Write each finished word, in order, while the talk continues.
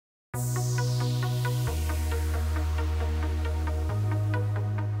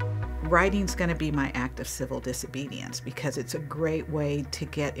writing's going to be my act of civil disobedience because it's a great way to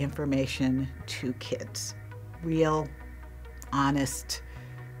get information to kids. Real, honest,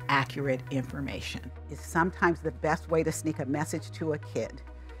 accurate information. Is sometimes the best way to sneak a message to a kid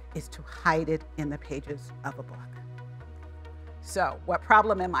is to hide it in the pages of a book. So, what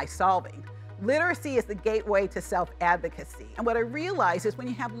problem am I solving? Literacy is the gateway to self-advocacy. And what I realize is when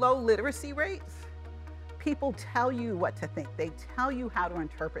you have low literacy rates, people tell you what to think. They tell you how to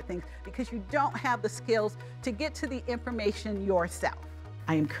interpret things because you don't have the skills to get to the information yourself.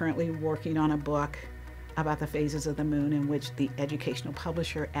 I am currently working on a book about the phases of the moon in which the educational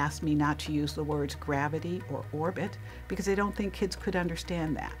publisher asked me not to use the words gravity or orbit because they don't think kids could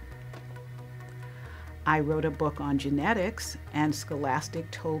understand that. I wrote a book on genetics and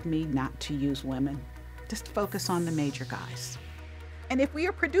Scholastic told me not to use women, just focus on the major guys. And if we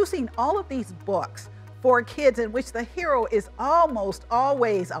are producing all of these books for kids in which the hero is almost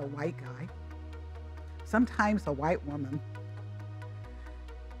always a white guy, sometimes a white woman,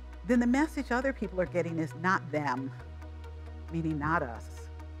 then the message other people are getting is not them, meaning not us.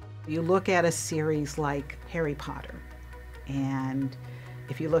 You look at a series like Harry Potter, and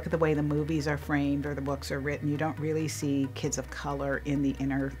if you look at the way the movies are framed or the books are written, you don't really see kids of color in the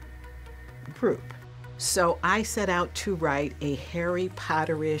inner group. So I set out to write a Harry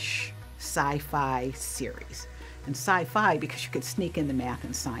Potter-ish sci-fi series. And sci-fi because you could sneak into math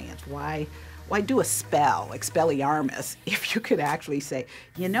and science. Why do a spell, like Expelliarmus, if you could actually say,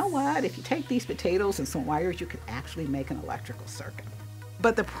 you know what, if you take these potatoes and some wires, you could actually make an electrical circuit.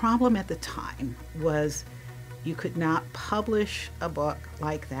 But the problem at the time was you could not publish a book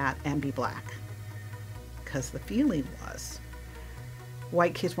like that and be black. Because the feeling was,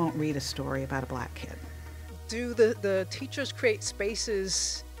 white kids won't read a story about a black kid. Do the teachers create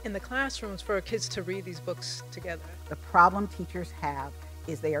spaces in the classrooms for kids to read these books together? The problem teachers have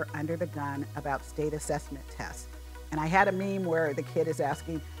is they are under the gun about state assessment tests. And I had a meme where the kid is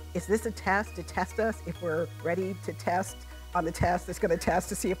asking, is this a test to test us if we're ready to test on the test that's going to test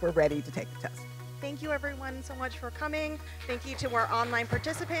to see if we're ready to take the test? Thank you everyone so much for coming. Thank you to our online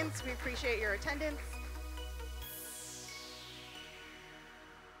participants. We appreciate your attendance.